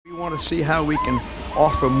to see how we can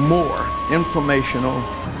offer more informational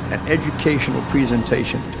and educational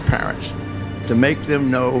presentation to parents to make them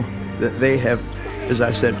know that they have, as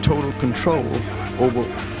I said, total control over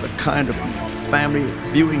the kind of family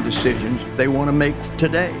viewing decisions they want to make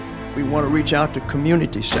today. We want to reach out to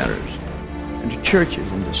community centers and to churches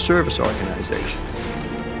and to service organizations,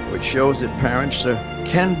 which shows that parents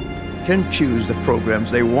can choose the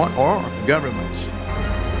programs they want, or governments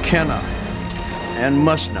cannot and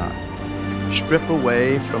must not strip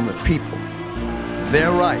away from the people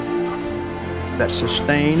their right that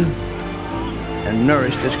sustain and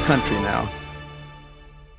nourish this country now